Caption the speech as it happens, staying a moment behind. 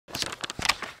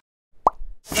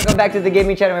Welcome back to the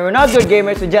gaming channel where we're not good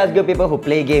gamers, we're just good people who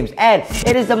play games. And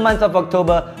it is the month of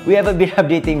October. We haven't been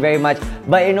updating very much,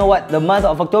 but you know what? The month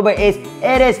of October is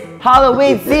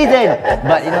Halloween season.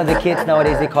 But you know, the kids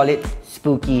nowadays, they call it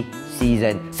spooky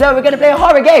season. So we're gonna play a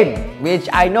horror game, which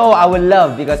I know I will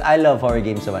love because I love horror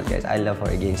games so much, guys. I love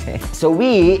horror games. So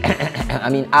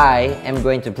I am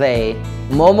going to play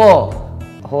Momo.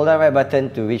 Hold down right button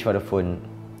to reach for the phone.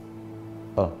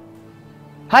 Oh.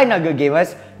 Hi,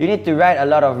 NotGoodGamers. You need to write a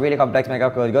lot of really complex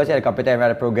makeup code. Go to the computer and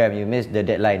write a program. You missed the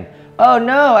deadline. Oh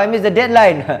no, I missed the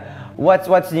deadline.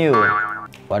 What's new?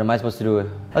 What am I supposed to do?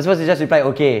 I'm supposed to just reply,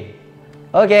 okay.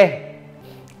 Okay.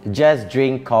 Just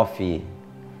drink coffee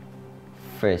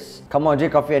first. Come on,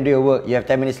 drink coffee and do your work. You have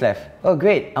 10 minutes left. Oh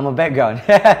great, I'm a background.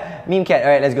 Meme cat.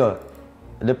 Alright, let's go.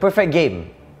 The perfect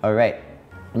game. Alright.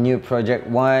 New project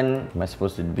 1. Am I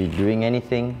supposed to be doing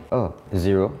anything? Oh,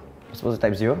 0. I'm supposed to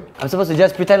type 0? I'm supposed to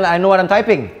just pretend like I know what I'm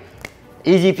typing.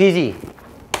 Easy peasy.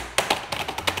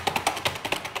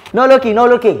 No looking, no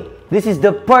looking. This is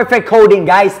the perfect coding,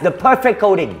 guys. The perfect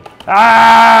coding.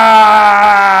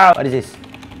 Ah! What is this?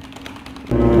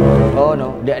 Oh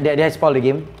no, did I spoil the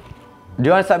game? Do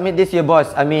you want to submit this to your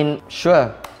boss? I mean,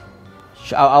 sure.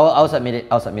 I'll submit it.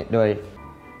 I'll submit, don't worry.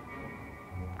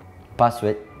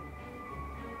 Password.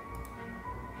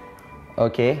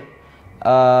 Okay.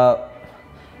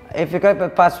 If you got a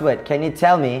password, can you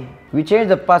tell me? We change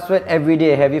the password every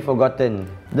day. Have you forgotten?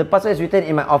 The password is written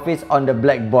in my office on the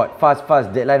blackboard.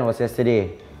 Fast. Deadline was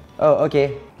yesterday. Oh,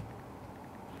 okay.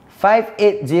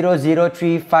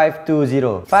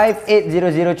 58003520.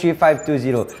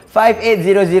 58003520.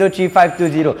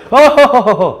 58003520.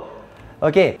 Oh!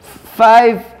 Okay.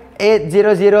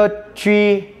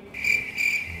 58003520.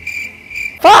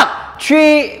 Fuck!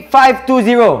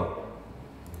 3520.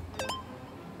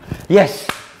 Yes.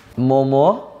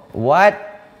 Momo, what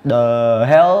the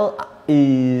hell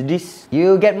is this?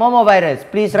 You get Momo virus.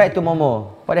 Please write to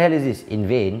Momo. What the hell is this? In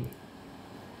vain?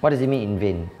 What does it mean in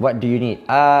vain? What do you need?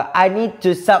 I need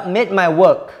to submit my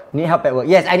work. Need help at work?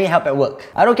 Yes, I need help at work.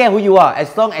 I don't care who you are.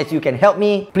 As long as you can help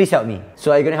me, please help me.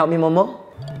 So are you gonna help me, Momo?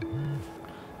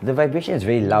 The vibration is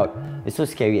very loud. It's so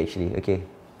scary actually. Okay.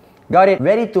 Got it.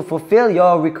 Ready to fulfill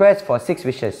your request for 6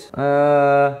 wishes.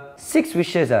 6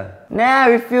 wishes Nah, I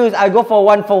refuse. I go for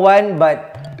 1 for 1,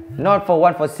 but not for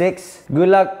 1 for 6. Good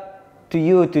luck to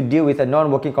you to deal with a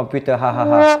non-working computer. Ha ha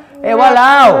ha. Hey,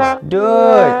 walao!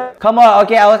 Dude! Come on,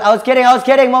 okay, I was kidding,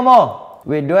 Momo!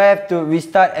 Wait, do I have to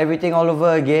restart everything all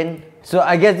over again? So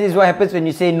I guess this is what happens when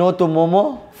you say no to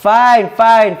Momo? Fine.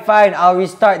 I'll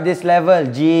restart this level.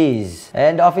 Jeez.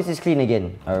 And the office is clean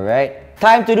again. Alright.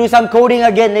 Time to do some coding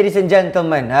again, ladies and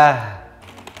gentlemen.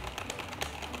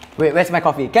 Wait, where's my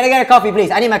coffee? Can I get a coffee, please?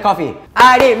 I need my coffee.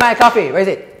 I need my coffee. Where is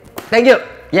it? Thank you.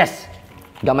 Yes.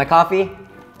 Got my coffee.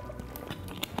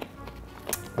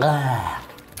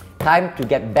 Time to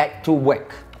get back to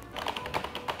work.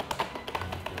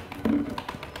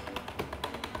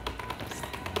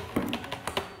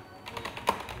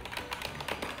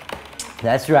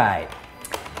 That's right.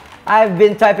 I've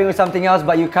been typing with something else,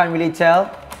 but you can't really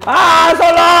tell. So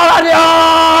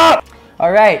long!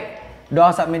 Alright. Do I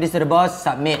submit this to the boss?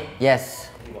 Submit. Yes.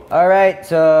 Alright,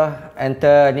 so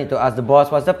enter. I need to ask the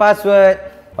boss what's the password.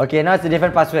 Okay, now it's a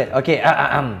different password. Okay.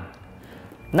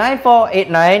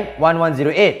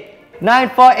 94891108.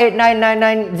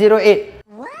 94899908.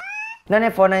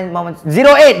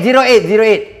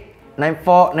 99491108.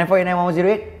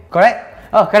 94891108. Correct?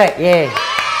 Oh, correct. Yay.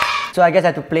 So I guess I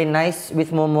have to play nice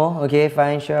with Momo. Okay,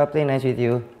 fine, sure, I'll play nice with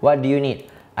you. What do you need?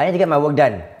 I need to get my work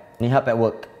done. Need help at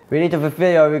work. Ready to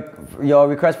fulfill your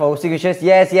request for 6 wishes?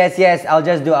 Yes. I'll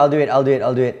do it.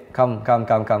 Come.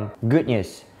 Good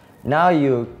news. Now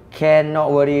you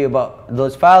cannot worry about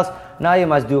those files. Now you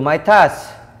must do my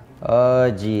task. Oh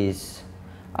jeez.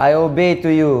 I obey to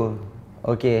you.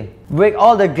 Okay. Break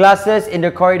all the glasses in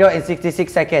the corridor in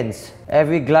 66 seconds.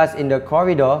 Every glass in the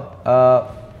corridor.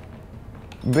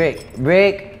 Break.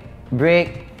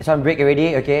 This one break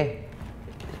already, okay.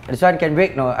 This one can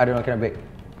break? No, I don't know, cannot break.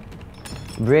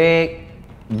 Break,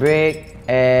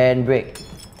 and break.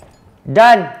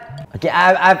 Done! Okay,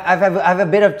 I have a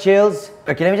bit of chills.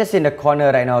 Okay, let me just sit in the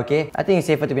corner right now, okay? I think it's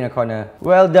safer to be in the corner.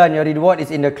 Well done, your reward is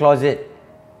in the closet.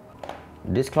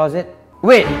 This closet?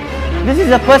 Wait! This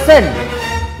is a person!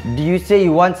 Do you say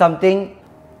you want something?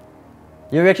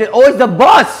 Your reaction? Oh, it's the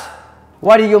boss!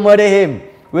 Why did you murder him?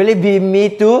 Will it be me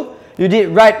too? You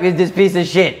did right with this piece of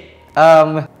shit.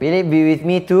 Will it be with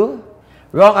me too?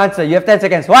 Wrong answer. You have 10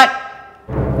 seconds. What?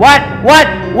 What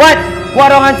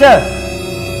wrong answer?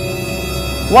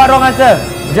 What wrong answer?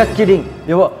 Just kidding.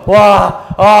 Wow.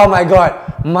 Oh my god.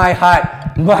 My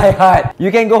heart. My heart.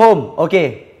 You can go home.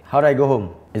 Okay. How do I go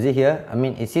home? Is it here? I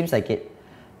mean, it seems like it.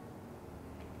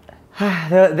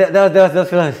 that was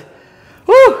close.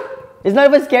 Woo! It's not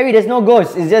even scary. There's no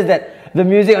ghosts. It's just that the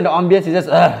music and the ambience is just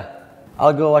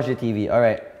I'll go watch the TV.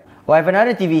 Alright. Well, I have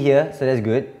another TV here, so that's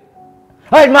good.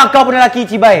 Hai mak kau punya lelaki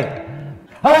cibai.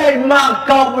 Hai mak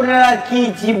kau punya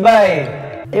lelaki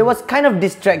cibai. It was kind of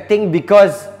distracting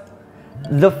because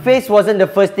the face wasn't the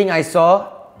first thing I saw.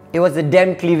 It was the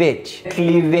damn cleavage.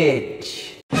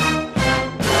 Cleavage.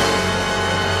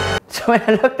 So when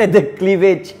I looked at the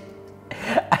cleavage,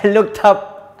 I looked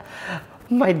up.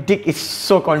 My dick is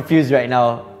so confused right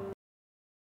now.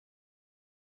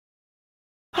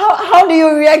 How do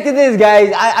you react to this,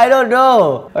 guys? I don't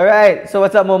know. Alright, so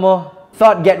what's up, Momo?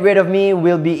 Thought get rid of me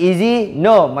will be easy?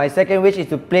 No, my second wish is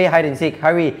to play hide and seek.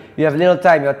 Hurry, you have little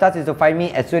time. Your task is to find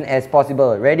me as soon as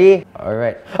possible. Ready?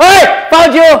 Alright. Hey!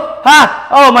 Found you! Ha!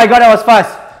 Oh my god, that was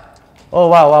fast. Oh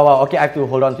wow, wow, wow. Okay, I have to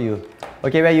hold on to you.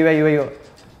 Okay, where are you?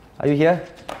 Are you here?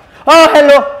 Oh,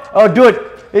 hello! Oh, dude.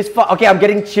 It's okay, I'm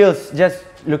getting chills just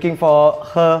looking for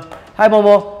her. Hi,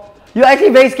 Momo. You're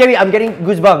actually very scary. I'm getting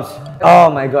goosebumps.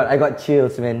 Oh my god, I got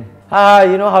chills, man.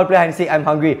 You know how to play hide and seek. I'm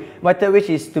hungry. My third wish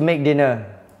is to make dinner.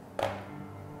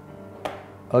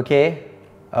 Okay.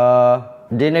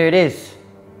 Dinner it is.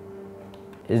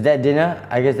 Is that dinner?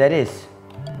 I guess that is.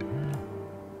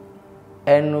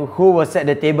 And who will set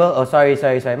the table? Oh, sorry.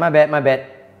 My bad.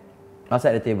 I'll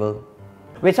set the table.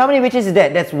 Wait, how many wishes is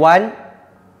that? That's one.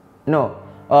 No.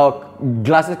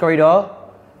 Glasses corridor.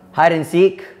 Hide and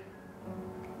seek.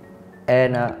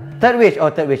 And third wish. Oh,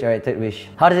 third wish. Alright, third wish.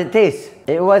 How does it taste?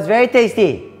 It was very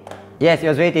tasty. Yes, it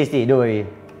was very tasty. Don't worry.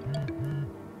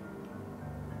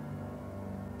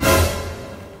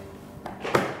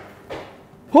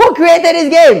 Who created this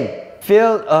game?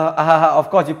 Fill. Of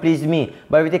course you pleased me.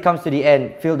 But everything comes to the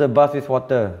end. Fill the bath with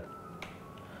water.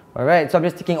 Alright, so I'm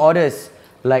just taking orders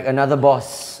like another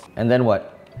boss. And then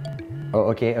what?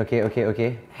 Oh,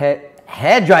 okay.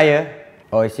 Hair dryer.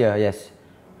 Oh, it's here. Yes.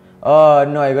 Oh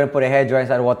no, you're gonna put a hairdryer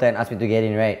inside the water and ask me to get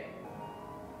in, right?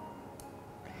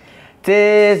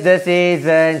 'Tis the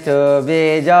season to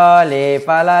be jolly,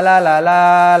 fa la la la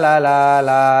la la la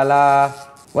la la.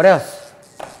 What else?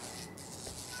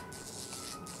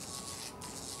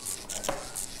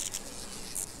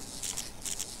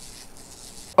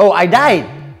 Oh, I died!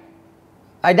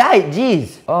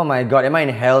 Jeez! Oh my god, am I in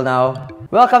hell now?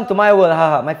 Welcome to my world,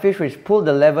 haha. My fish wish, pull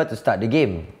the lever to start the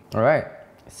game. Alright.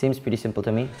 Seems pretty simple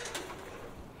to me.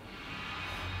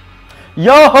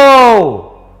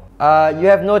 Yo-ho! You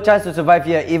have no chance to survive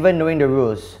here, even knowing the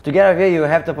rules. To get out of here, you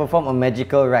have to perform a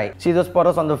magical rite. See those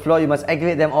portals on the floor? You must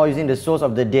activate them all using the souls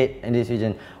of the dead in this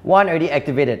region. 1 already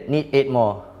activated. Need 8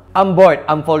 more. I'm bored.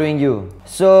 I'm following you.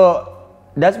 So,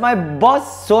 does my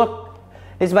boss soul...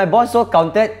 Is my boss soul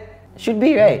counted? Should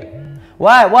be, right?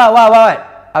 What?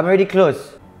 I'm already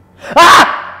close. Ah!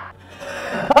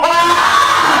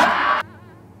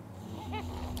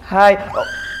 Hi. Oh.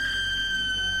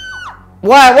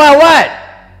 What?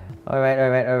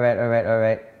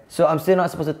 Alright. So I'm still not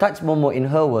supposed to touch Momo in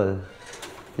her world.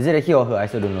 Is it a he or her? I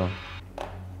still don't know.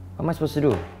 What am I supposed to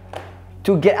do?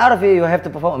 To get out of here, you have to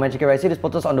perform a magical rite. See these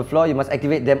portals on the floor? You must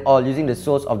activate them all using the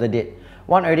souls of the dead.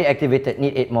 1 already activated.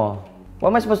 Need 8 more. What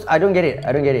am I supposed to... I don't get it.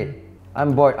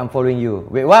 I'm bored. I'm following you.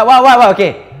 Wait, what?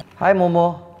 Okay. Hi,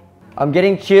 Momo. I'm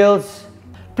getting chills.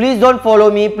 Please don't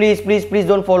follow me. Please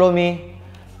don't follow me.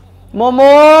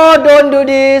 Momo, don't do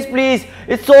this, please.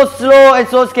 It's so slow and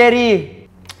so scary.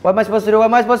 What am I supposed to do?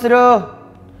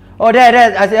 Oh,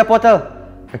 there. I see a portal.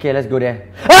 Okay, let's go there.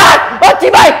 Ah! Oh,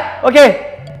 Chibai! Okay.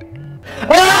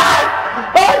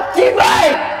 Ah! Oh,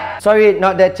 Chibai! Sorry,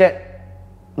 not that chat.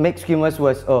 Make screamers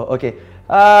worse. Oh, okay.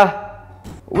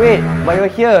 Wait, but you're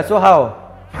here, so how?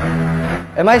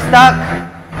 Am I stuck?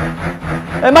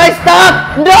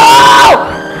 No!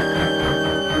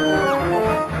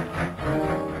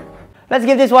 Let's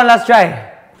give this one last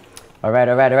try. Alright.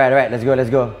 Let's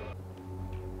go.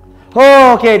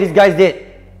 Oh, okay, this guy's dead.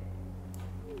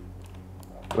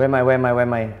 Where am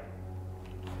I?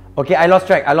 Okay, I lost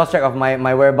track of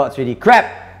my whereabouts really.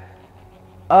 Crap!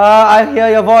 I hear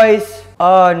your voice.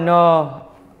 Oh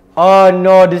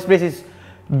no, this place is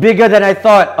bigger than I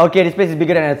thought. Okay, this place is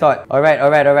bigger than I thought. Alright. Hoi,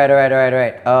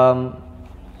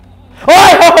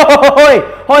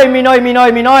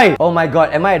 Minoy. Oh my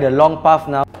god, am I at the long path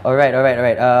now? Alright.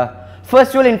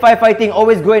 First rule in firefighting,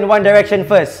 always go in one direction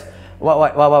first.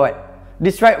 What?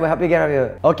 This right will help you get out of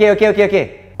here.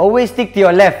 Okay. Always stick to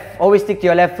your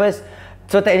left first.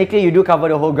 So technically you do cover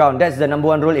the whole ground. That's the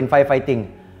 #1 rule in firefighting.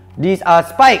 These are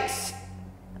spikes.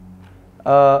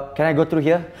 Can I go through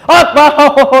here?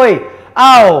 Oh,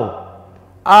 Ow!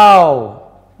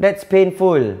 Ow! That's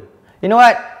painful. You know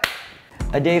what?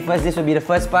 A day first, this will be the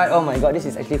first part. Oh my god, this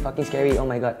is actually fucking scary. Oh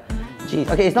my god. Jeez.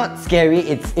 Okay, it's not scary,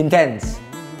 it's intense.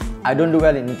 I don't do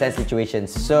well in intense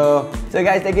situations. So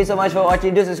guys, thank you so much for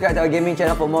watching. Do subscribe to our gaming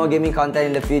channel for more gaming content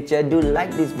in the future. Do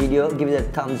like this video, give it a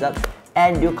thumbs up,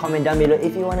 and do comment down below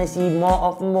if you want to see more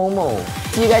of Momo.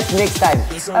 See you guys next time.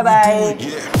 Bye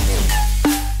bye.